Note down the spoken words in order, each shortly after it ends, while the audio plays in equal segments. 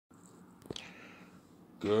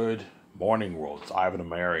Good morning, world. It's Ivan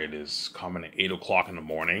Amari. It is coming at 8 o'clock in the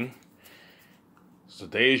morning. So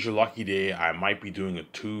today is your lucky day. I might be doing a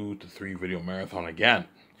 2 to 3 video marathon again,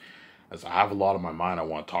 as I have a lot on my mind I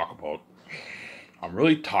want to talk about. I'm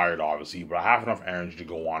really tired, obviously, but I have enough energy to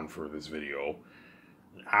go on for this video.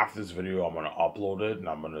 After this video, I'm going to upload it and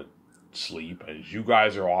I'm going to sleep. And you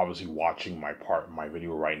guys are obviously watching my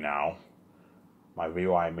video right now. My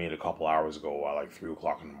video I made a couple hours ago at like 3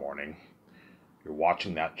 o'clock in the morning. You're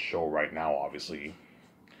watching that show right now, obviously.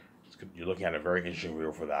 You're looking at a very interesting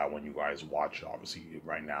video for that when you guys watch it, obviously,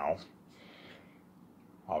 right now.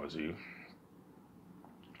 Obviously.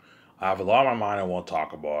 I have a lot on my mind I want to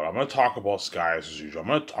talk about. I'm going to talk about skies as usual. I'm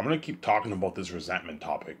going to keep talking about this resentment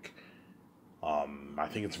topic. I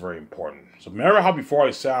think it's very important. So remember how before I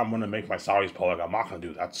said I'm going to make my salaries public? I'm not going to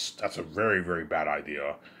do that. That's a very, very bad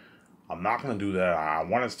idea. I'm not going to do that. I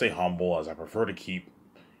want to stay humble, as I prefer to keep...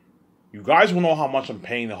 You guys will know how much I'm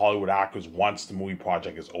paying the Hollywood actors once the movie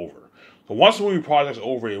project is over. So once the movie project is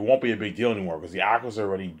over, it won't be a big deal anymore because the actors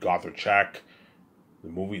already got their check. The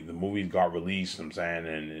movie got released, I'm saying,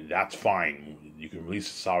 and that's fine. You can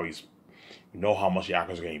release the salaries. You know how much the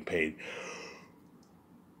actors are getting paid.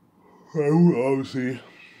 Obviously.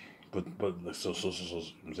 But I'm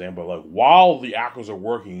saying, but like while the actors are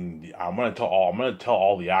working, I'm gonna tell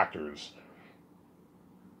all the actors,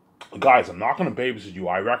 guys, I'm not going to babysit you.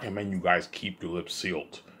 I recommend you guys keep your lips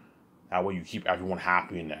sealed. That way you keep everyone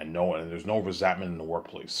happy and know it. And there's no resentment in the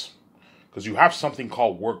workplace. Because you have something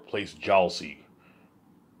called workplace jealousy.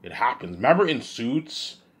 It happens. Remember in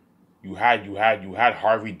Suits, you had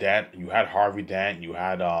Harvey Dent. You had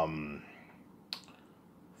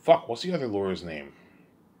what's the other lawyer's name?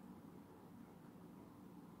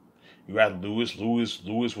 You had Lewis.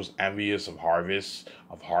 Lewis was envious of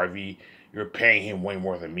Harvey. You're paying him way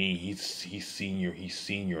more than me. He's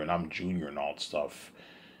senior, and I'm junior, and all that stuff.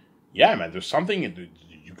 Yeah, man. There's something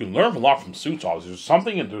you can learn a lot from Suits. Obviously, there's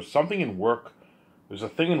something in work. There's a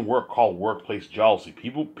thing in work called workplace jealousy.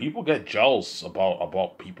 People get jealous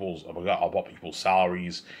about people's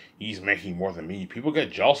salaries. He's making more than me. People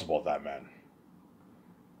get jealous about that, man.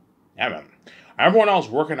 Yeah, man. I remember when I was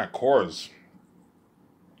working at Coors.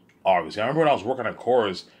 Obviously,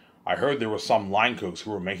 I heard there were some line cooks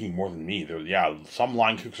who were making more than me. Some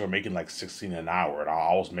line cooks are making like $16 an hour, and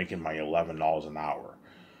I was making my $11 an hour.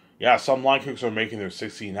 Yeah, some line cooks are making their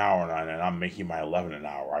 $16 an hour, and I'm making my $11 an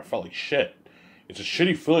hour. I felt like shit. It's a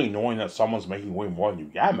shitty feeling knowing that someone's making way more than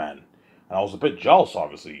you. Yeah, man. And I was a bit jealous,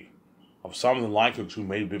 obviously, of some of the line cooks who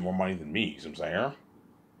made a bit more money than me. You see what I'm saying?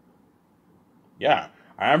 Yeah,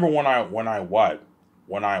 I remember when I was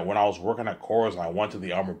working at Coors and I went to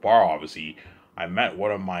the Elmer Bar, obviously. I met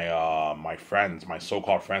one of my friends, my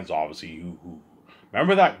so-called friends, obviously, who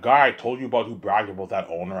remember that guy I told you about who bragged about that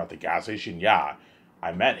owner at the gas station? Yeah,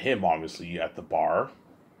 I met him, obviously, at the bar.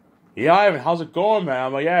 Yeah, Ivan, how's it going, man?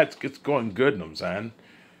 I'm like, yeah, it's going good, you know what I'm saying?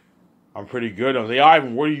 I'm pretty good. I'm like, yeah,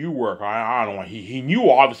 Ivan, where do you work? I don't know. He knew,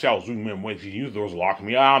 obviously, I was doing minimum wage. He knew the doors were locked.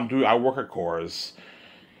 I work at Coors.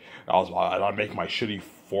 I make my shitty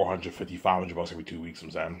 $450, $500 every 2 weeks, you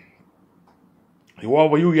know what I'm saying?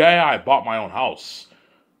 Well, you? Yeah, I bought my own house.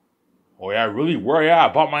 Oh, yeah, really? Where? Yeah, I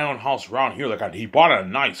bought my own house around here. He bought a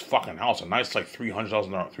nice fucking house. A nice, like,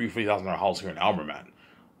 $350,000 house here in Elmer, man.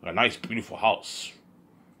 Like a nice, beautiful house.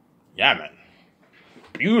 Yeah, man.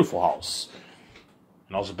 Beautiful house.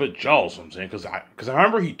 And I was a bit jealous, you know what I'm saying? Because I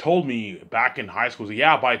remember he told me back in high school,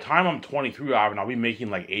 yeah, by the time I'm 23, Ivan, I'll be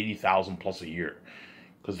making, like, $80,000 plus a year.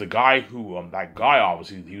 Because the guy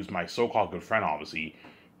obviously, he was my so-called good friend, obviously.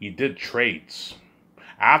 He did trades.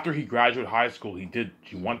 After he graduated high school, he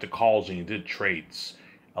went to college and he did trades.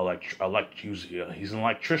 He's an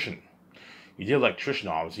electrician. He did electrician,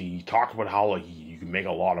 obviously. He talked about how you can make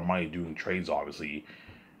a lot of money doing trades, obviously.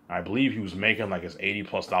 I believe he was making like his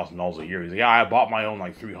 $80,000+ a year. He's like, yeah, I bought my own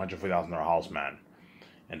like $350,000 house, man,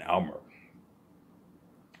 in Elmer.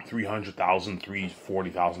 $300,000,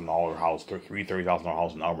 $340,000 house, $330,000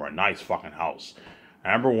 house in Elmer, a nice fucking house. I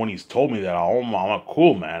remember when he's told me that, I'm like,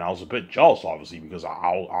 cool, man. I was a bit jealous, obviously, because at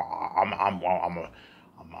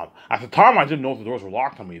the time I didn't know if the doors were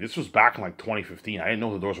locked on me. This was back in like 2015. I didn't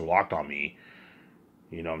know the doors were locked on me.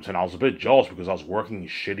 You know what I'm saying? I was a bit jealous because I was working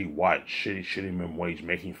shitty minimum wage,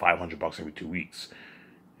 making $500 every 2 weeks.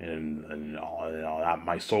 And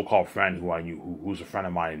my so-called friend who I knew, who was a friend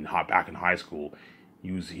of mine back in high school,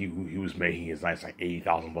 he was making his nice like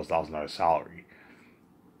 $80,000+ salary.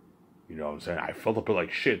 You know what I'm saying? I felt a bit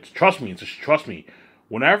like shit. Trust me.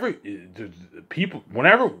 Once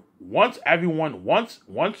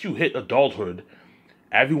you hit adulthood,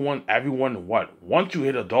 what? Once you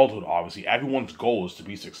hit adulthood, obviously, everyone's goal is to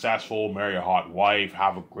be successful, marry a hot wife,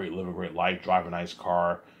 live a great life, drive a nice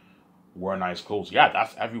car, wear nice clothes. Yeah,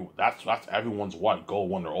 that's everyone's what goal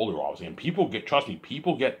when they're older, obviously. And trust me,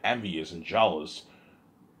 people get envious and jealous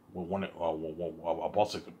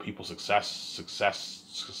about people's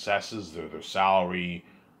successes, their salary,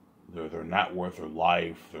 their net worth, their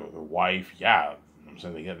life, their wife. Yeah, I'm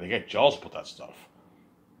saying they get jealous about that stuff.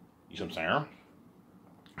 You see what I'm saying?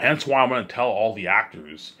 Hence why I'm going to tell all the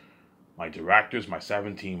actors, my directors, my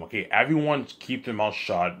 17, okay, everyone keep their mouth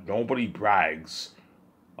shut. Nobody brags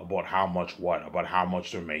about how much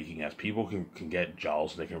they're making, as people can get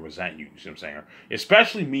jealous, they can resent you. You see what I'm saying?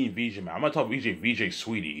 Especially me and VJ, man. I'm going to tell VJ,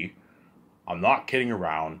 sweetie, I'm not kidding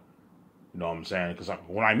around. You know what I'm saying? Because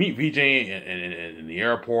when I meet VJ in the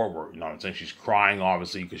airport, where, you know what I'm saying, she's crying,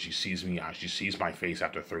 obviously, because she sees my face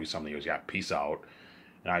after 30-something years. Yeah, peace out.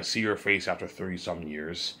 And I see her face after 30-something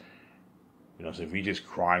years. You know, so VJ's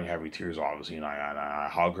crying heavy tears, obviously, and I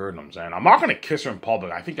hug her, and I'm saying, I'm not going to kiss her in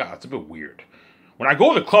public. I think that's a bit weird. When I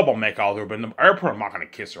go to the club, I'll make out with her, but in the airport, I'm not going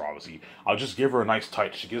to kiss her, obviously. I'll just give her a nice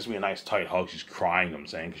tight, she gives me a nice tight hug. She's crying, I'm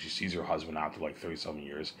saying, because she sees her husband after like 30-something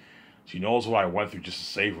years. She knows what I went through just to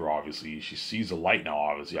save her, obviously. She sees the light now,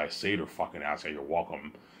 obviously. I say to her fucking ass, hey, you're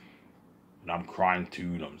welcome. And I'm crying too,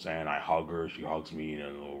 you know what I'm saying? I hug her, she hugs me,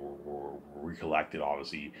 and we're recollected,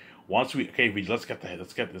 obviously. Once we, okay, VJ, let's get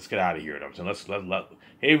out of here, you know what I'm saying?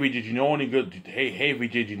 Hey, VJ, did you know any good, hey,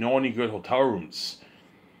 VJ, do you know any good hotel rooms?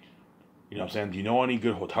 You know what I'm saying? Do you know any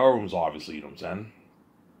good hotel rooms, obviously, you know what I'm saying?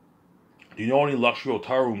 Do you know any luxury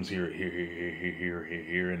hotel rooms here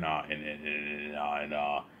in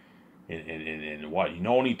what? You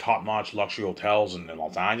know any top-notch luxury hotels in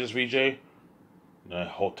Los Angeles, VJ?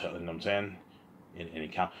 Hotel, you know what I'm saying? In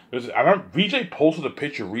account. I remember VJ posted a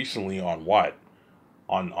picture recently on what?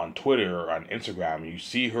 On Twitter or on Instagram. You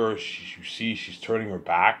see her, she's turning her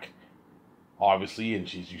back, obviously,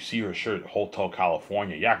 and you see her shirt, Hotel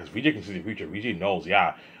California. Yeah, because VJ can see the future. VJ knows.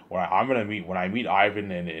 Yeah, when I meet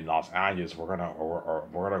Ivan in Los Angeles, we're gonna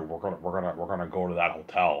go to that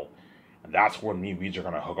hotel, and that's when me and VJ are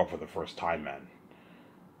gonna hook up for the first time, man.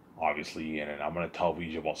 Obviously, and I'm gonna tell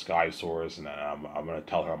VJ about Sky Source, and then I'm gonna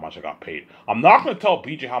tell her how much I got paid. I'm not gonna tell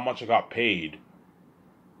VJ how much I got paid.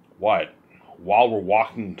 What? While we're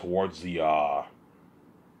walking towards the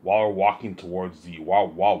while we're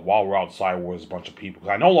outside where there's a bunch of people,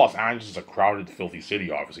 because I know Los Angeles is a crowded, filthy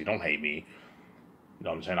city. Obviously, don't hate me. You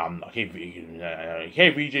know what I'm saying? I'm okay.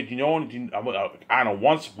 Hey, VJ, do you know? I don't know.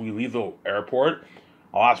 Once we leave the airport,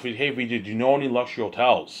 I'll ask VJ. Hey, VJ, do you know any luxury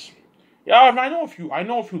hotels? Yeah, I know a few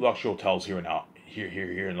luxury hotels here in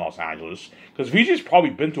Los Angeles. Because VJ's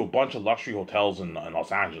probably been to a bunch of luxury hotels in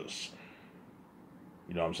Los Angeles.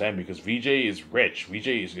 You know what I'm saying? Because VJ is rich. VJ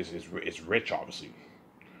is rich, obviously.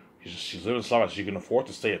 She's living so much she can afford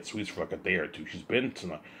to stay at suites for like a day or two. She's been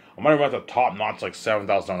to I might have went to top notch like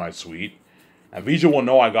 $7,000 night suite. And VJ will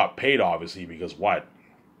know I got paid, obviously, because what?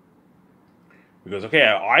 Because okay,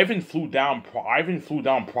 Ivan flew down private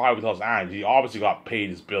to Los Angeles. He obviously got paid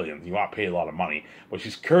his billions. He got paid a lot of money. But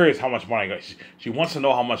she's curious how much money I got. She wants to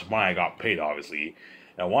know how much money I got paid, obviously.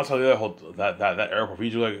 And once I leave that airport,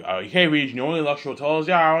 VJ like, hey, VJ, you know any luxury hotels?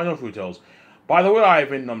 Yeah, I know hotels. By the way,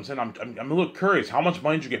 Ivan, I'm saying I'm a little curious. How much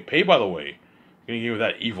money did you get paid, by the way? I'm gonna give you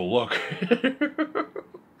that evil look.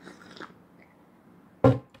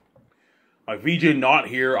 Like, VJ not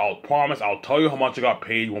here, I'll promise, I'll tell you how much I got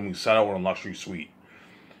paid when we set out in a luxury suite.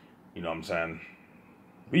 You know what I'm saying?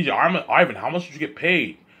 VJ, Ivan, how much did you get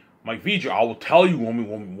paid? I'm like, VJ, I will tell you when we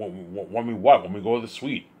go to the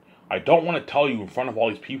suite. I don't want to tell you in front of all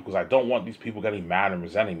these people, because I don't want these people getting mad and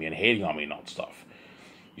resenting me and hating on me and all that stuff.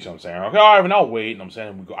 You see what I'm saying? Okay, Ivan, I'll wait. And I'm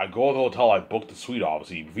saying, I go to the hotel, I book the suite,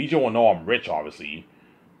 obviously. VJ will know I'm rich, obviously.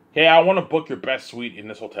 Hey, I want to book your best suite in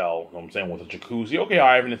this hotel. You know what I'm saying? With a jacuzzi. Okay,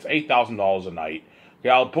 Ivan, it's $8,000 a night. Okay,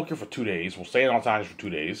 I'll book you for 2 days. We'll stay in Los Angeles for 2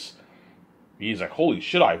 days. He's like, holy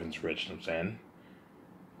shit, Ivan's rich. You know what I'm saying?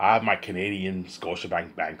 I have my Canadian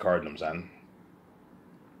Scotiabank bank card. You know what I'm saying?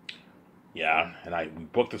 Yeah, and we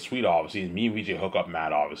booked the suite, obviously. And me and VJ hook up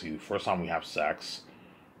mad, obviously. The first time we have sex.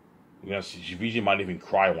 You know, VJ might even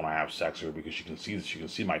cry when I have sex with her, because she can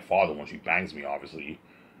see my father when she bangs me, obviously.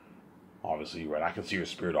 Obviously, right? I can see her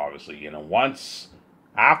spirit, obviously. And then once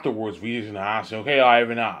afterwards, VJ's gonna ask, okay,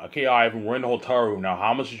 Ivan, we're in the hotel room now.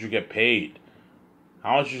 How much did you get paid?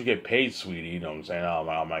 How much did you get paid, sweetie? You know what I'm saying?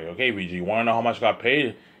 I'm like, okay, VJ, you want to know how much I got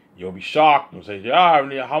paid? You'll be shocked. I'm saying,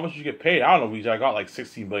 yeah, how much did you get paid? I don't know, VJ, I got like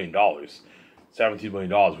 $16 billion. $17 billion.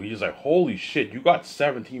 VJ's like, holy shit, you got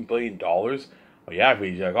 $17 billion? Oh, yeah,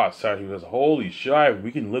 VJ, I got $17 billion. Holy shit,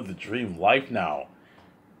 we can live the dream life now.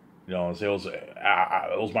 You know, it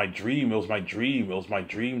was my dream. It was my dream. It was my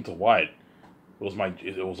dream to what?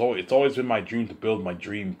 It's always been my dream to build my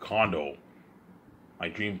dream condo. My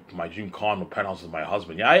dream condo penthouse with my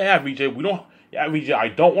husband. Yeah, VJ. We don't. Yeah, VJ. I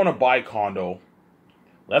don't want to buy a condo.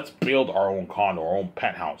 Let's build our own condo, our own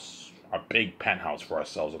penthouse, a big penthouse for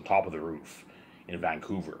ourselves on top of the roof in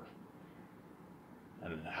Vancouver.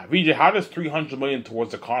 And VJ, how does 300 million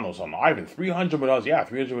towards the condo sound? Ivan, $300 million. Yeah,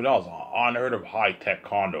 $300 million. Unheard of high tech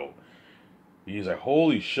condo. He's like,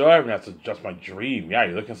 holy shit, Ivan, that's just my dream. Yeah,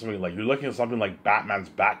 you're looking at something like Batman's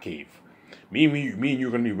Batcave. Me and you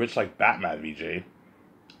are gonna be rich like Batman, VJ.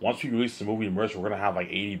 Once we release the movie merch, we're gonna have like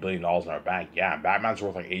 $80 billion in our bank. Yeah, Batman's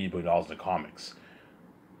worth like $80 billion in the comics.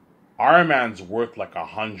 Iron Man's worth like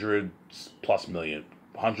 100 plus million,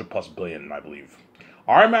 100 plus billion, I believe.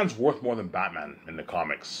 Iron Man's worth more than Batman in the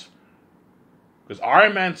comics. Because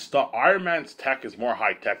Iron Man's tech is more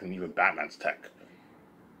high tech than even Batman's tech.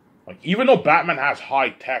 Like, even though Batman has high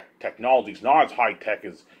tech technology, it's not as high tech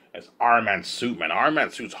as Iron Man's suit, man. Iron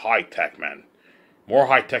Man's suit's high tech, man. More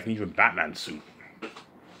high tech than even Batman's suit.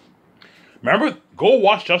 Remember, go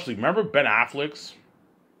watch Justice League. Remember Ben Affleck's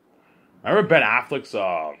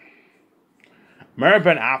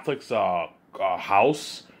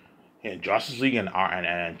house in Justice League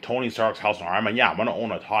and Tony Stark's house in Iron Man. Yeah, I'm gonna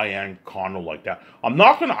own a high-end condo like that. I'm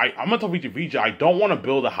gonna tell VJ, I don't want to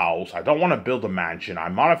build a house. I don't want to build a mansion.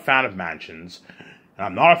 I'm not a fan of mansions, and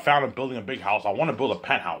I'm not a fan of building a big house. I want to build a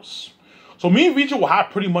penthouse. So me and VJ will have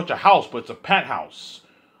pretty much a house, but it's a penthouse.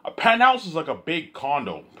 A penthouse is like a big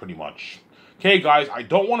condo, pretty much. Okay, guys, I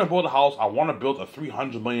don't want to build a house. I want to build a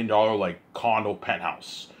 $300 million like condo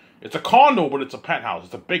penthouse. It's a condo, but it's a penthouse.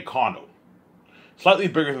 It's a big condo. Slightly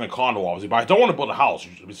bigger than a condo, obviously, but I don't want to build a house.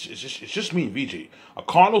 It's just me and VJ. A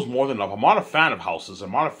condo's more than enough. I'm not a fan of houses.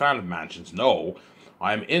 I'm not a fan of mansions. No,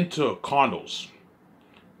 I'm into condos.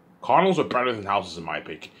 Condos are better than houses, in my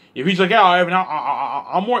opinion. If he's like, yeah,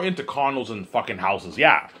 I'm more into condos than fucking houses.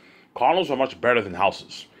 Yeah, condos are much better than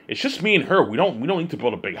houses. It's just me and her. We don't need to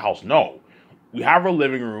build a big house. No, we have our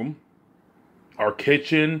living room, our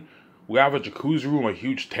kitchen. We have a jacuzzi room, a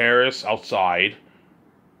huge terrace outside.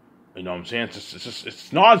 You know what I'm saying?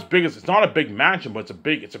 It's not as big as, it's not a big mansion, but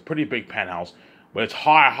it's a pretty big penthouse. But it's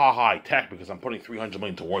high tech because I'm putting 300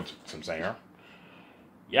 million towards it. You know what I'm saying?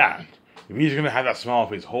 Yeah. If he's gonna have that smile on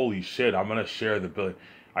his face, holy shit, I'm gonna share the bill.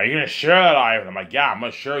 Are you gonna share that, Ivan? I'm like, yeah, I'm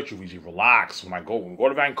gonna share it with you. Relax. When we go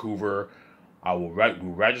to Vancouver, we'll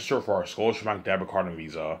register for our Scotiabank debit card and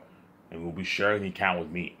Visa, and we'll be sharing the account with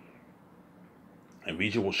me. And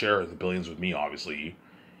VJ will share the billions with me, obviously.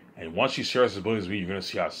 And once she shares the billions with me, you're going to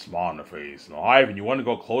see a smile on her face. Now, Ivan, you want to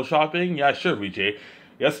go clothes shopping? Yeah, sure, VJ.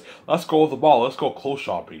 Yes, let's go with the ball. Let's go clothes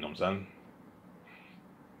shopping, you know what I'm saying?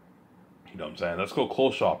 You know what I'm saying? Let's go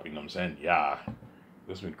clothes shopping, you know what I'm saying? Yeah.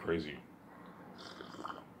 This has been crazy.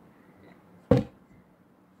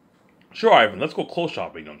 Sure, Ivan, let's go clothes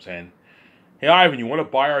shopping, you know what I'm saying? Hey, Ivan, you want to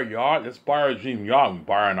buy our yacht? Let's buy our dream yacht. We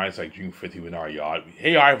buy our nice, like, Dream 50 with our yacht.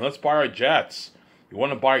 Hey, Ivan, let's buy our jets. You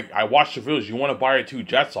want to buy, I watched the videos, you want to buy our 2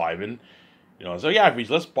 jets, Ivan. You know, so yeah,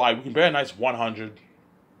 let's buy, we can buy a nice $100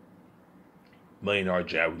 million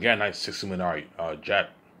jet. We can get a nice $60 million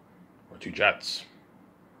jet. Or 2 jets.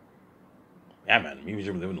 Yeah, man, me and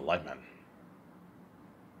you living the life, man.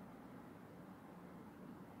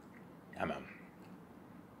 Yeah, man.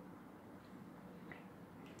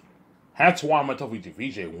 That's why I'm going to tell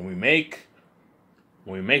VJ, when we make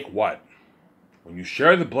what? When you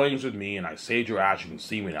share the blames with me and I saved your ass, you can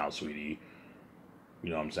see me now, sweetie. You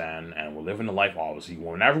know what I'm saying? And we're living the life, obviously.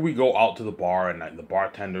 Whenever we go out to the bar and the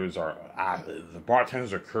bartenders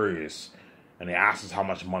are curious and they ask us how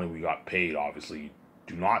much money we got paid, obviously,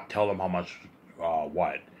 do not tell them how much,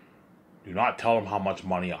 Do not tell them how much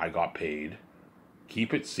money I got paid.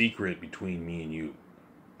 Keep it secret between me and you.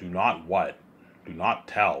 Do not what? Do not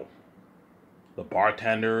tell the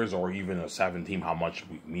bartenders or even a 7 team how much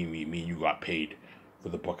me and you got paid for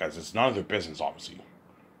the book, as it's none of their business, obviously. You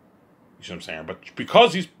see what I'm saying? But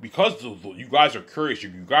because you guys are curious, you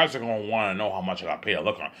guys are going to want to know how much I got paid.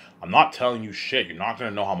 Look, I'm not telling you shit. You're not going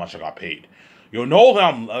to know how much I got paid. You'll know that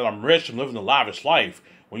I'm rich and living a lavish life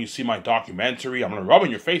when you see my documentary. I'm going to rub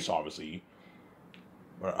in your face, obviously.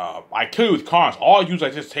 But I kill you with cons. All I do is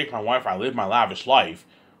I just take my wife, I live my lavish life.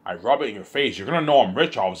 I rub it in your face. You're going to know I'm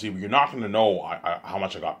rich, obviously, but you're not going to know how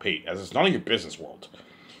much I got paid, as it's none of your business, world.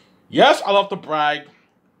 Yes, I love to brag.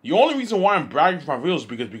 The only reason why I'm bragging for my videos is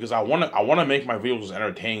because I want to make my videos as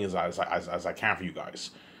entertaining as I can for you guys.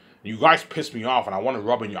 You guys piss me off, and I want to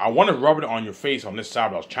rub it on your face on this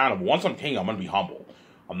Sabbath's channel. But once I'm king, I'm going to be humble.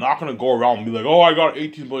 I'm not going to go around and be like, oh, I got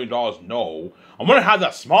 $18 million. No. I'm going to have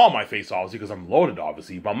that smile on my face, obviously, because I'm loaded,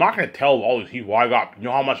 obviously. But I'm not going to tell all these people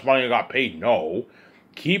how much money I got paid. No.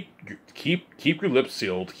 Keep your lips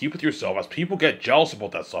sealed. Keep with yourself. As people get jealous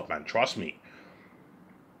about that stuff, man. Trust me. You know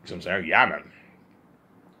what I'm saying? Yeah, man.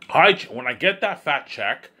 When I get that fat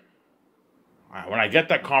check, when I get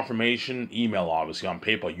that confirmation email, obviously, on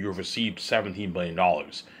PayPal, you have received $17 billion.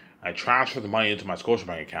 I transfer the money into my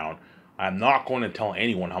Scotiabank account. I'm not going to tell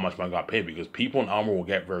anyone how much money I got paid because people in Elmer will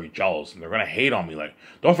get very jealous and they're going to hate on me. Like,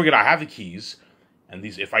 don't forget, I have the keys, and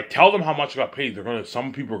if I tell them how much I got paid,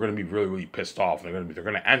 some people are going to be really, really pissed off. And they're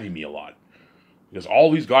going to envy me a lot because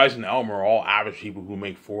all these guys in Elmer are all average people who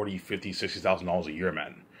make $40,000, $50,000, $60,000 a year,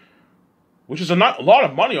 man. Which is a lot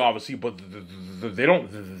of money, obviously, but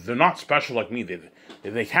they're not special like me.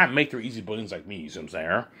 They can't make their easy billions like me. You see what I'm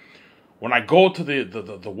saying? When I go to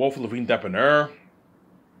the Wolf of Levine Depanneur,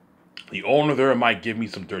 the owner there might give me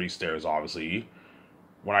some dirty stares, obviously.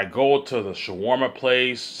 When I go to the shawarma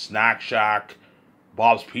place, Snack Shack,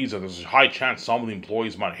 Bob's Pizza, there's a high chance some of the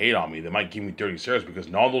employees might hate on me. They might give me dirty stares because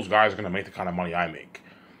none of those guys are going to make the kind of money I make.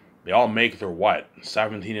 They all make their what?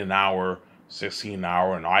 17 an hour, 16 an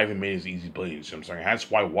hour, and Ivan made his easy billions. You know what I'm saying?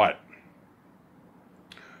 That's why what?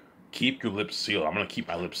 Keep your lips sealed. I'm going to keep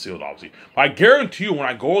my lips sealed, obviously. But I guarantee you, when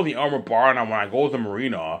I go to the Elmer Bar and when I go to the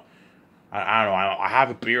marina, I don't know, I have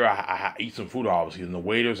a beer, I eat some food, obviously, and the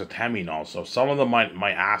waiters attend me and all. So some of them might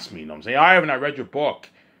ask me, you know what I'm saying? Ivan, I read your book.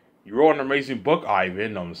 You wrote an amazing book, Ivan, you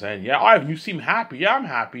know what I'm saying? Yeah, Ivan, you seem happy. Yeah, I'm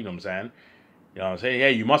happy, you know what I'm saying? You know what I'm saying? Yeah,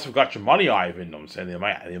 you must have got your money, Ivan, you know what I'm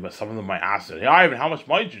saying? Some of them might ask, hey, Ivan, how much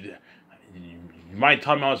money did you... You might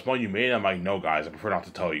tell me how much money you made. I'm like, no, guys, I prefer not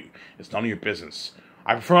to tell you. It's none of your business.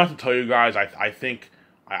 I prefer not to tell you guys. I think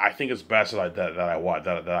it's best that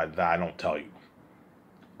I don't tell you.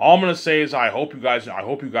 All I'm gonna say is I hope you guys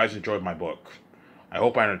enjoyed my book. I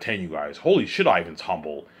hope I entertain you guys. Holy shit, Ivan's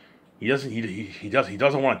humble. He doesn't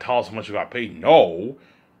want to tell us how much he got paid. No,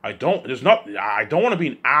 I don't. I don't want to be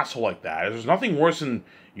an asshole like that. There's nothing worse than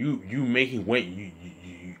you making weight.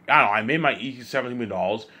 I don't know. I made my easy $17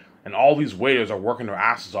 million, and all these waiters are working their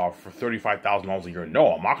asses off for $35,000 a year.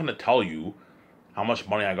 No, I'm not gonna tell you how much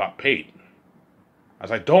money I got paid.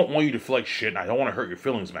 As I don't want you to feel like shit, and I don't want to hurt your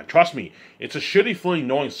feelings, man. Trust me, it's a shitty feeling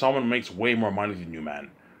knowing someone makes way more money than you, man.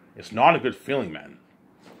 It's not a good feeling, man.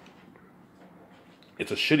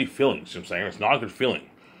 It's a shitty feeling, you know what I'm saying? It's not a good feeling.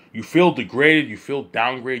 You feel degraded, you feel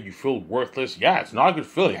downgraded, you feel worthless. Yeah, it's not a good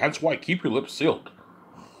feeling. Hence why keep your lips sealed.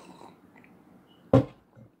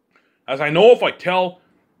 As I know if I tell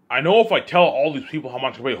all these people how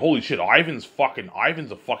much I paid, holy shit, Ivan's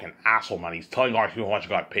a fucking asshole, man. He's telling all these people how much I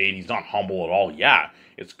got paid. He's not humble at all. Yeah,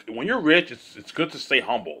 when you're rich, it's good to stay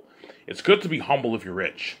humble. It's good to be humble if you're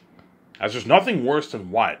rich. As there's nothing worse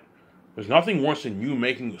than what? There's nothing worse than you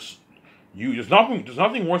making there's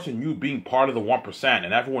nothing worse than you being part of the 1%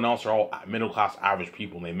 and everyone else are all middle class average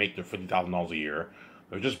people and they make their $50,000 a year.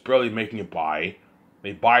 They're just barely making it by.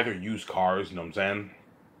 They buy their used cars, you know what I'm saying?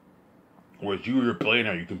 Whereas you're a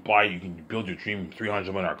billionaire, you can build your dream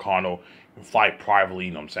 $300 million condo, you can fly privately,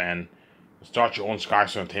 you know what I'm saying? Start your own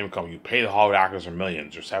skyscraper entertainment company, you pay the Hollywood actors their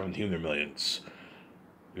millions, or 17 their millions.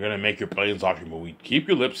 You're gonna make your billions off your movie. Keep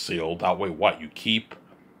your lips sealed, that way what? You keep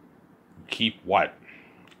what?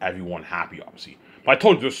 Everyone happy, obviously. But I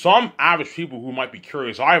told you, there's some average people who might be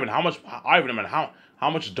curious, Ivan, how much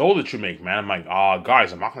dough did you make, man? I'm like,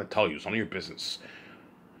 guys, I'm not gonna tell you, it's none of your business.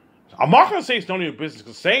 I'm not going to say it's none of your business,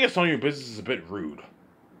 because saying it's none of your business is a bit rude.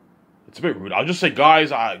 It's a bit rude. I'll just say,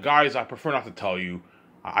 guys, I prefer not to tell you.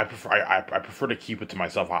 I prefer to keep it to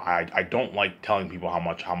myself. I don't like telling people how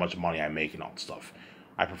much money I make and all that stuff.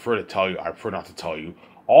 I prefer not to tell you.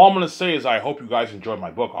 All I'm going to say is I hope you guys enjoyed my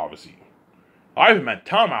book, obviously. Ivan, man,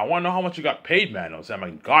 tell me. I want to know how much you got paid, man. I'm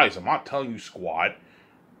like, guys, I'm not telling you squat.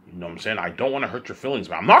 You know what I'm saying? I don't want to hurt your feelings,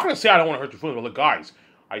 man. I'm not going to say I don't want to hurt your feelings, but look, guys,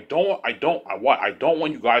 I don't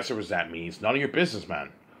want you guys to resent me. It's none of your business,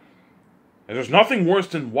 man. And there's nothing worse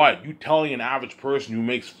than what? You telling an average person who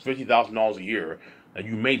makes $50,000 a year that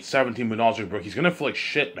you made $17 million a year. He's gonna feel like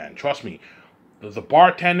shit, man. Trust me. The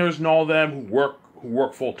bartenders and all them who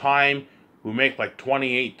work full time, who make like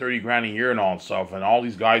 28, 30 grand a year and all that stuff, and all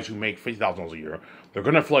these guys who make $50,000 a year, they're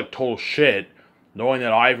gonna feel like total shit, knowing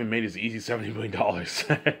that Ivan made his easy $70 million.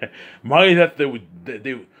 Money that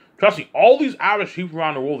they trust me, all these average people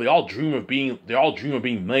around the world, they all dream of being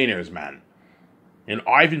millionaires, man. And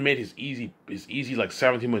Ivan made his easy like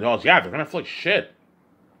 $17 million. Yeah, they're gonna feel like shit.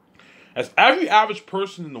 As every average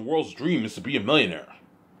person in the world's dream is to be a millionaire.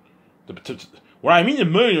 When I mean a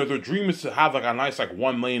millionaire, their dream is to have like a nice like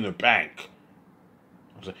 $1 million in their bank.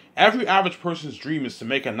 Every average person's dream is to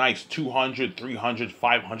make a nice $200,000, $300,000,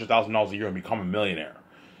 $500,000 a year and become a millionaire.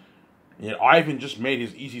 You know, Ivan just made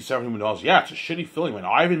his easy $70 million. Yeah, it's a shitty feeling, man.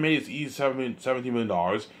 Ivan made his easy $17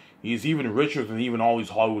 million. He's even richer than even all these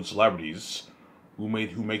Hollywood celebrities who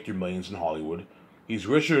make their millions in Hollywood. He's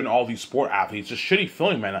richer than all these sport athletes. It's a shitty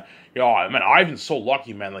feeling, man. You know, man, Ivan's so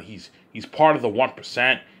lucky, man. Like he's part of the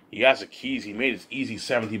 1%. He has the keys. He made his easy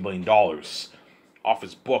 $17 million off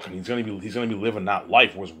his book, and he's gonna be living that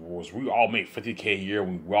life. Was we all make $50K a year?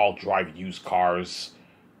 We all drive used cars.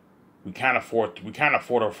 We can't afford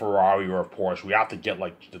a Ferrari or a Porsche. We have to get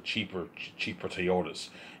like the cheaper Toyotas,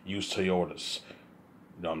 used Toyotas.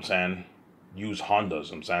 You know what I'm saying? Used Hondas. You know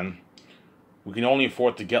what I'm saying? We can only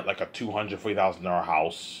afford to get like a $240,000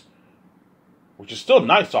 house, which is still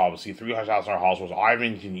nice, obviously. $300,000 house was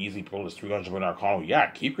Ivan can easily build his $300 million economy. Yeah,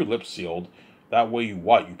 keep your lips sealed. That way,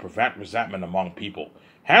 you prevent resentment among people.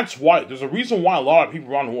 Hence, why there's a reason why a lot of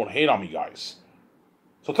people around the world hate on me, guys.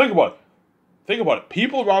 So think about it.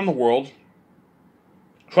 People around the world,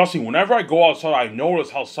 trust me, whenever I go outside, I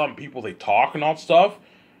notice how some people, they talk and all that stuff.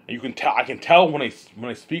 And you can tell, I can tell when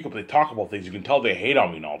they speak up, they talk about things, you can tell they hate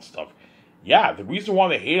on me and all that stuff. Yeah, the reason why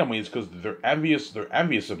they hate on me is because they're envious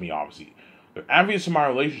of me, obviously. They're envious of my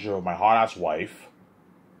relationship with my hot-ass wife.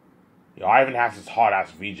 You know, Ivan has this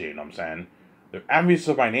hot-ass VJ, you know what I'm saying? They're envious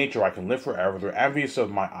of my nature, I can live forever. They're envious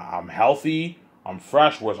of I'm healthy, I'm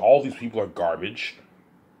fresh, whereas all these people are garbage.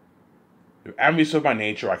 They're envious of my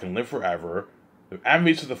nature, I can live forever. They're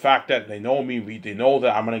envious of the fact that they know me, they know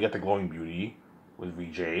that I'm going to get the glowing beauty with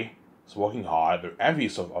VJ, smoking hot. They're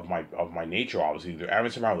envious of my nature, obviously. They're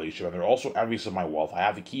envious of my relationship, and they're also envious of my wealth. I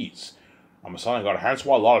have the keys. I'm a son of God. Hence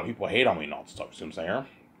why a lot of people hate on me and all that stuff. You see what I'm saying?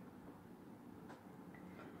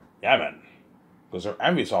 Yeah, man. Because they're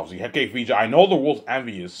envious, obviously. Okay, VJ, I know the world's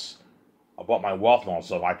envious about my wealth and all that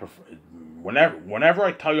stuff. I prefer, whenever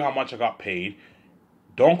I tell you how much I got paid,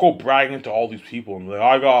 don't go bragging to all these people and be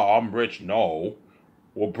like, I'm rich. No.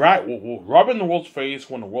 We'll rub in the world's face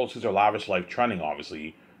when the world sees our lavish life trending,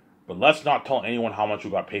 obviously. But let's not tell anyone how much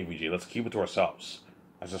we got paid, VJ. Let's keep it to ourselves.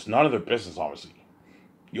 That's just none of their business, obviously.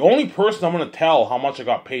 The only person I'm going to tell how much I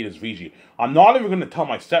got paid is VJ. I'm not even going to tell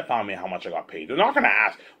my stepfamily how much I got paid. They're not going to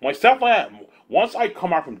ask. My stepfamily, once I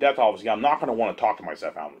come out from death, obviously, I'm not going to want to talk to my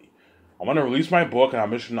stepfamily. I'm going to release my book, and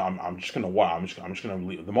I'm just going to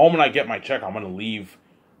leave. The moment I get my check, I'm going to leave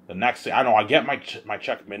the next day. I know I get my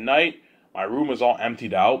check at midnight. My room is all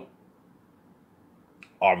emptied out,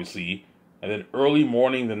 obviously. And then early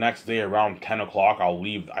morning the next day around 10 o'clock, I'll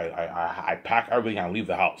leave. I pack everything and I leave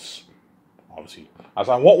the house, obviously. As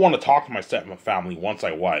I won't want to talk to my stepfamily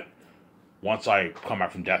once I come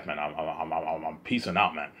back from death, man. I'm peacing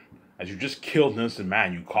out, man. As you just killed an innocent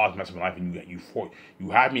man, you caused mess in my life, and you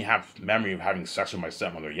had me have memory of having sex with my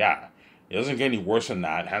stepmother. Yeah, it doesn't get any worse than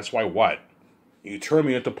that. Hence why you turn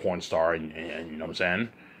me into porn star, and you know what I'm saying.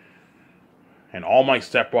 And all my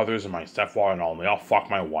stepbrothers and my stepfather and all, they all fucked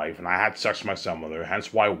my wife, and I had sex with my stepmother.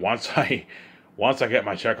 Hence why once I get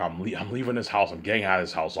my check, I'm leaving this house. I'm getting out of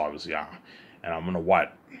this house, obviously. Yeah. And I'm gonna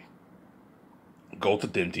go to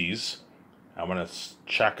Dinty's. I'm gonna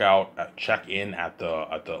check in at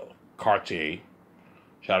the Cartier,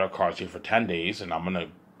 Shadow Cartier for 10 days, and I'm gonna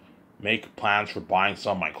make plans for buying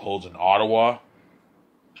some of my clothes in Ottawa.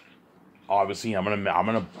 Obviously, I'm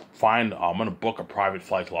gonna book a private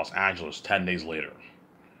flight to Los Angeles 10 days later.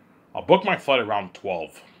 I'll book my flight around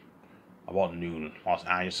 12, about noon, Los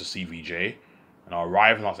Angeles to see VJ. And I'll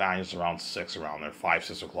arrive in Los Angeles around 6, around there, 5,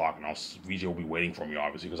 6 o'clock, and VJ will be waiting for me,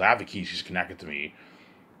 obviously, because I have the key, she's connected to me.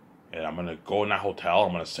 And I'm going to go in that hotel,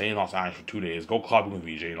 I'm going to stay in Los Angeles for 2 days, go clubbing with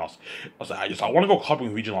VJ in Los Angeles. I want to go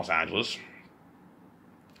clubbing with VJ in Los Angeles.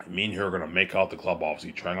 Me and her are going to make out the club,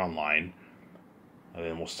 obviously, trying online. And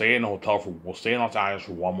then we'll stay in Los Angeles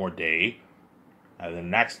for one more day. And the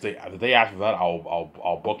next day, the day after that,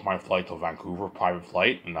 I'll book my flight to Vancouver, private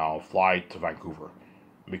flight, and I'll fly to Vancouver.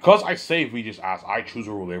 Because I say we just ask, I choose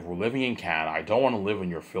where we live. We're living in Canada. I don't want to live in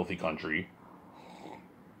your filthy country.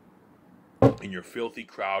 In your filthy,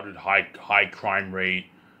 crowded, high crime rate.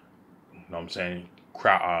 You know what I'm saying?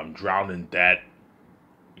 Drowned in debt.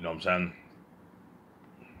 You know what I'm saying?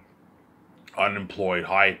 Unemployed,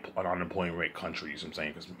 high unemployment rate countries. I'm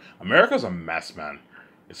saying, because America's a mess, man.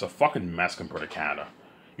 It's a fucking mess compared to Canada.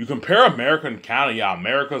 You compare America and Canada, yeah,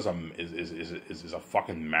 America's is a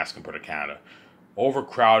fucking mess compared to Canada.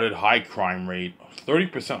 Overcrowded, high crime rate,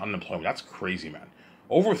 30% unemployment. That's crazy, man.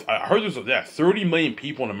 I heard there's 30 million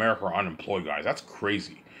people in America are unemployed, guys. That's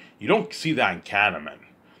crazy. You don't see that in Canada, man.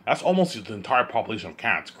 That's almost the entire population of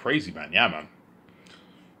Canada. It's crazy, man. Yeah, man.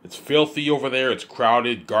 It's filthy over there. It's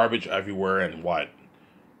crowded, garbage everywhere, and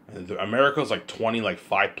America's like 20, like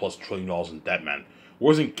 $5+ trillion in debt, man.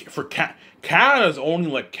 Whereas for Canada's only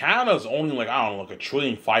like I don't know, like $1.5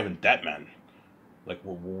 trillion in debt, man. Like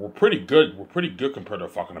we're pretty good. We're pretty good compared to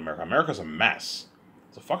fucking America. America's a mess.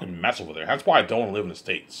 It's a fucking mess over there. That's why I don't want to live in the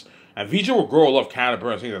States. And VJ will grow a love Canada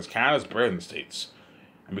better than Canada's better than the States.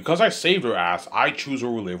 And because I saved her ass, I choose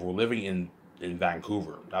where we live. We're living in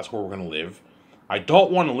Vancouver. That's where we're gonna live. I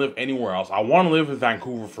don't want to live anywhere else. I want to live in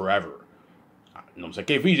Vancouver forever. You know what I'm saying?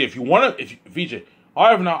 Okay, VJ, if you want to, VJ,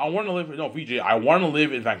 I want to live. No, VJ, I want to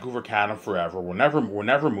live in Vancouver, Canada forever. We're never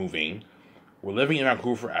moving. We're living in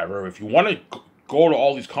Vancouver forever. If you want to go to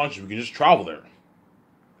all these countries, we can just travel there.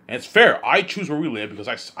 And it's fair. I choose where we live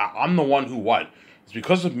because I'm the one who what? It's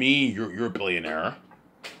because of me. You're a billionaire.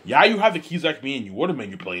 Yeah, you have the keys like me, and you would have made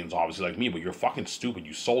your billions, obviously, like me. But you're fucking stupid.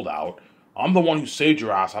 You sold out. I'm the one who saved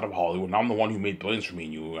your ass out of Hollywood, and I'm the one who made billions for me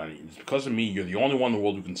and you. And it's because of me. You're the only one in the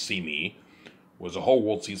world who can see me. Whereas the whole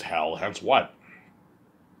world sees hell. Hence what?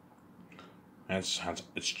 Hence,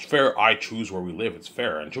 it's fair. I choose where we live. It's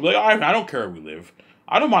fair. And she'll be like, I don't care where we live.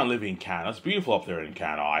 I don't mind living in Canada. It's beautiful up there in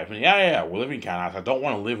Canada, Ivan. Yeah, we're living in Canada. I don't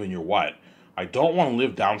want to live in your what? I don't want to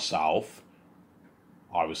live down south.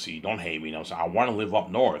 Obviously, don't hate me. You know, so I want to live up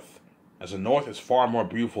north. As the north is far more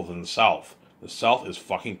beautiful than the south. The south is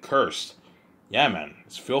fucking cursed. Yeah, man.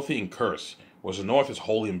 It's filthy and cursed. Whereas the north is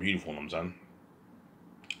holy and beautiful, you know what I'm saying?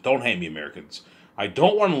 Don't hate me, Americans. I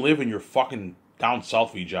don't want to live in your fucking down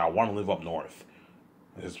south, VJ. I want to live up north.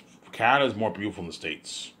 Because Canada is more beautiful than the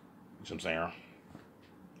States. You see what I'm saying?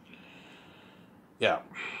 Yeah.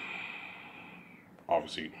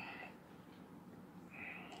 Obviously.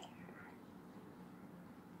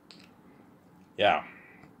 Yeah.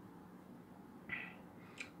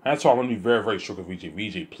 That's why I'm going to be very, very strict with VJ.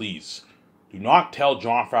 VJ, please. Do not tell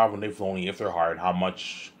Jon Favreau and Dave Filoni if they're hired how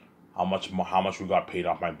much we got paid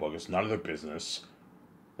off my book. It's none of their business.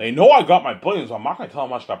 They know I got my billions, so I'm not going to tell them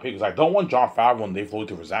how much I got paid because I don't want Jon Favreau and Dave Filoni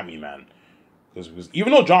to resent me, man. Because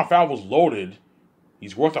even though Jon Favreau was loaded,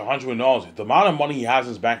 he's worth $100 million. The amount of money he has in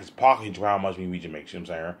his bank, his pocket, he's around how much VJ makes. You know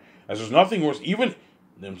what I'm saying? As there's nothing worse. Even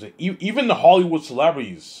the Hollywood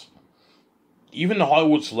celebrities,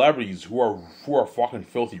 who are fucking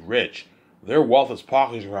filthy rich, their wealth is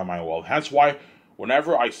pocketed around my wealth. That's why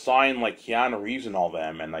whenever I sign like Keanu Reeves and all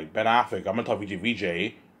them and like Ben Affleck, I'm gonna tell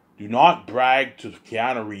VJ, do not brag to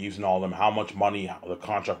Keanu Reeves and all them how much money the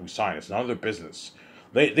contract we signed. It's none of their business.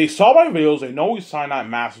 They saw my videos. They know we signed that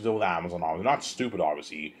massive deal with Amazon. They're not stupid,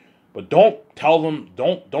 obviously, but don't tell them.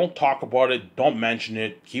 Don't talk about it. Don't mention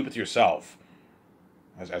it. Keep it to yourself.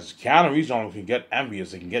 As Keanu Reeves and all them can get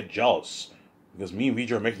envious, they can get jealous. Because me and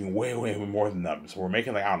VJ are making way, way more than them. So we're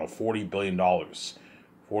making like, I don't know, $40 billion.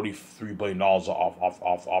 $43 billion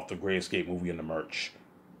off the Great Escape movie and the merch.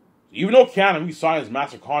 Even though Keanu Reeves signed his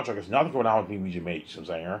massive contract, it's nothing compared to how much me and VJ made. You know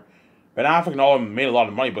what I'm saying? Ben Affleck and all of them made a lot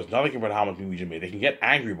of money, but it's nothing compared to how much me and VJ made. They can get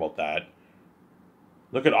angry about that.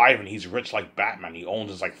 Look at Ivan. He's rich like Batman. He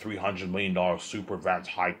owns his like $300 million super advanced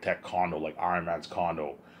high-tech condo, like Iron Man's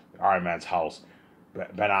condo, Iron Man's house.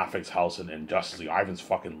 Ben Affleck's house in Justice League. Ivan's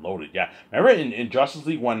fucking loaded. Yeah. Remember in Justice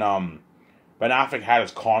League when Ben Affleck had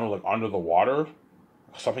his condo like under the water?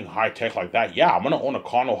 Something high-tech like that. Yeah, I'm going to own a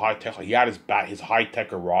condo high-tech. Like, he had his high-tech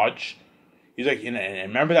garage. He's like, and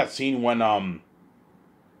remember that scene when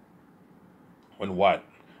what?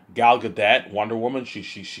 Gal Gadot, Wonder Woman,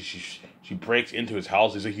 she breaks into his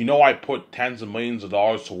house. He's like, I put tens of millions of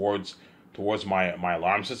dollars towards my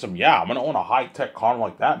alarm system. Yeah, I'm going to own a high-tech condo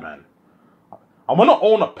like that, man. I'm going to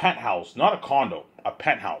own a penthouse, not a condo, a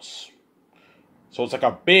penthouse. So it's like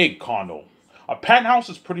a big condo. A penthouse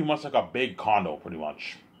is pretty much like a big condo, pretty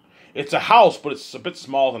much. It's a house, but it's a bit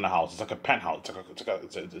smaller than a house. It's like a penthouse.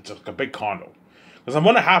 It's like a big condo. Because I'm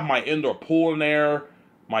going to have my indoor pool in there,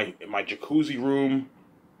 my jacuzzi room,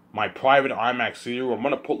 my private IMAX theater room. I'm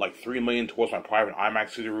going to put like $3 million towards my private IMAX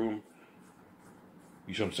theater room.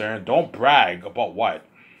 You see what I'm saying? Don't brag about what?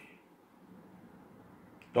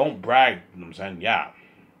 Don't brag, you know what I'm saying? Yeah.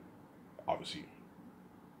 Obviously.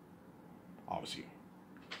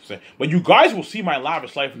 But you guys will see my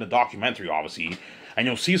lavish life in the documentary, obviously. And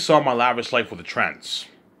you'll see some of my lavish life with the trends.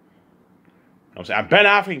 You know what I'm saying? And Ben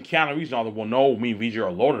Affleck and Keanu Reeves and all that will know me and VJ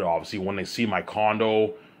are loaded, obviously, when they see my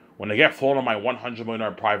condo. When they get flown on my $100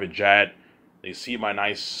 million private jet. They see my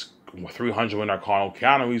nice $300 million condo.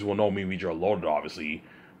 Keanu Reeves will know me and VJ are loaded, obviously.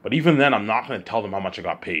 But even then, I'm not going to tell them how much I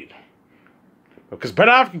got paid. Because Ben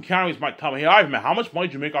Affleck and Keanu Reeves might tell me, hey, Ivan, man, how much money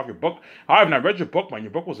did you make off your book? Ivan, I read your book, man.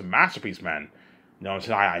 Your book was a masterpiece, man. You know what I'm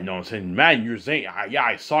saying? I know what I'm saying, man, your Zane,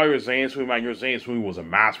 I saw your Zane movie, man. Your Zane movie was a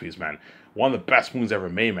masterpiece, man. One of the best movies ever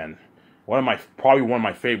made, man. Probably one of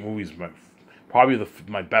my favorite movies, probably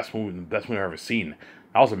my best movie, the best movie I've ever seen.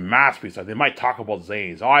 That was a masterpiece. Like, they might talk about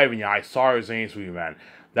Zane's. Oh, Ivan, yeah, I saw your Zane's movie, man.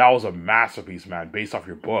 That was a masterpiece, man, based off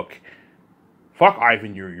your book. Fuck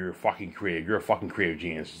Ivan, you're fucking creative. You're a fucking creative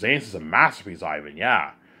genius. Zane's is a masterpiece, Ivan,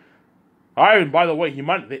 yeah. Ivan, by the way,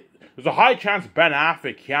 there's a high chance Ben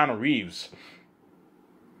Affleck, Keanu Reeves,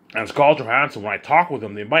 and Scarlett Johansson, when I talk with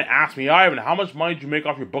them, they might ask me, Ivan, how much money did you make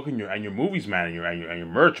off your book and your movies, man, and your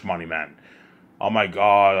merch money, man? Oh my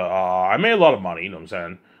god, I made a lot of money, you know what I'm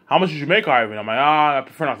saying? How much did you make, Ivan? I'm like, I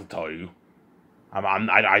prefer not to tell you.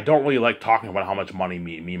 I don't really like talking about how much money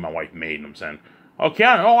me and my wife made, you know what I'm saying? Oh,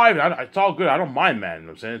 Keanu, Ivan, it's all good, I don't mind, man, you know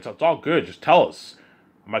what I'm saying? It's all good, just tell us.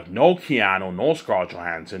 I'm like, no Keanu, no Scarlett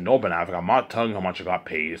Johansson, no Ben Affleck, I'm not telling you how much I got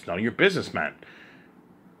paid, it's none of your business, man.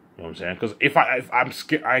 You know what I'm saying? Because if I'm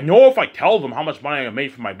scared, I know if I tell them how much money I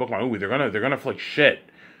made from my book, my movie, they're gonna feel like shit.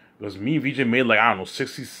 Because me and VJ made, like, I don't know,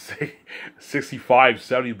 66, 65,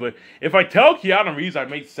 70, but if I tell Keanu Reeves I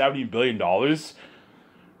made $70 billion he'll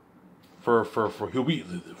be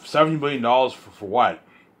 $70 billion for what?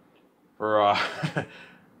 For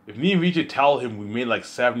if me and VJ tell him we made like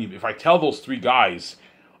 70, if I tell those three guys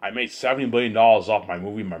I made $70 billion off my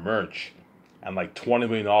movie, my merch, and like $20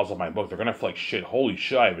 million off my book, they're gonna feel like shit. Holy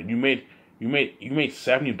shit, Ivan, you made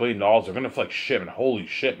 $70 billion. They're gonna feel like shit, man. Holy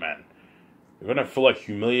shit, man. They're gonna feel like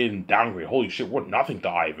humiliated and downgraded. Holy shit, we're nothing to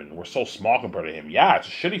Ivan. We're so small compared to him. Yeah, it's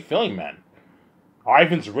a shitty feeling, man.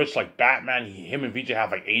 Ivan's rich like Batman. Him and VJ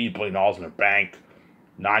have like $80 billion in their bank,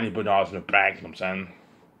 $90 billion in their bank. You know what I'm saying?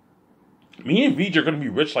 Me and VJ are gonna be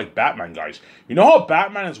rich like Batman, guys. You know how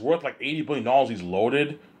Batman is worth like $80 billion? He's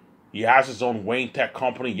loaded. He has his own Wayne Tech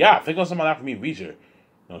company. Yeah, think of something like that for me and VJ. You know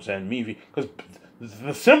what I'm saying? Because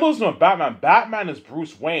the symbolism of Batman is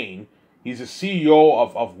Bruce Wayne. He's the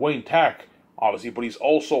CEO of Wayne Tech, obviously, but he's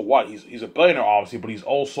also what? He's a billionaire, obviously, but he's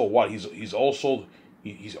also what? He's also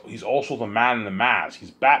the man in the mask.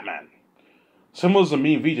 He's Batman. Symbolism of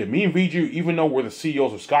me and VJ. Me and VJ, even though we're the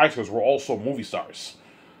CEOs of Skyscrapers, we're also movie stars.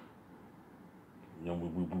 You know,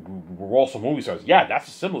 we're also movie stars. Yeah, that's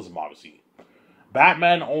the symbolism, obviously.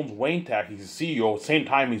 Batman owns Wayne Tech. He's the CEO. At the same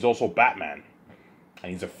time, he's also Batman.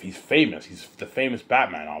 And he's famous. He's the famous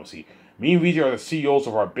Batman, obviously. Me and VJ are the CEOs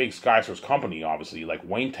of our big Skyscrapers company, obviously, like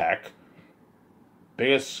Wayne Tech.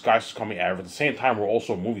 Biggest Skyscrapers company ever. At the same time, we're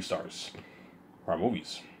also movie stars for our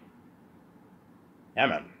movies. Yeah,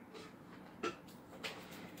 man. See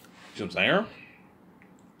what I'm saying here?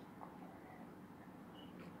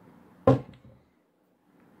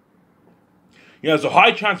 Yeah, there's a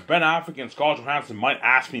high chance Ben Affleck and Scarlett Johansson might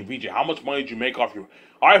ask me, VJ, how much money did you make off your...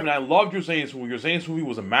 Ivan, I loved your Zane's movie. Your Zane's movie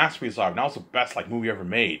was a masterpiece, Ivan. That was the best movie ever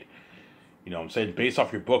made. You know what I'm saying? Based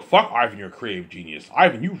off your book. Fuck Ivan, you're a creative genius.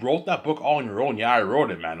 Ivan, you wrote that book all on your own. Yeah, I wrote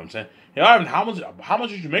it, man. You know what I'm saying? Hey, Ivan, how much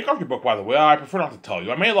did you make off your book, by the way? I prefer not to tell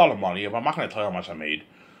you. I made a lot of money. I'm not going to tell you how much I made.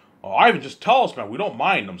 Ivan, just tell us, man. We don't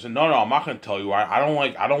mind. I'm saying, no, I'm not going to tell you. I don't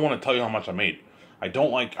want to tell you how much I made. I don't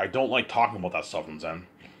like talking about that stuff, I'm saying.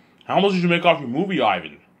 How much did you make off your movie,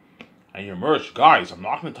 Ivan? And your merch? Guys, I'm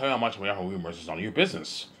not going to tell you how much I made off my movie merch. It's none of your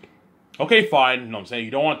business. Okay, fine. You know what I'm saying?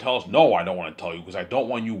 You don't want to tell us? No, I don't want to tell you because I don't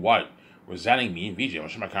want you what? Resenting me and VJ. I'm going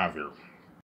to show my camera here.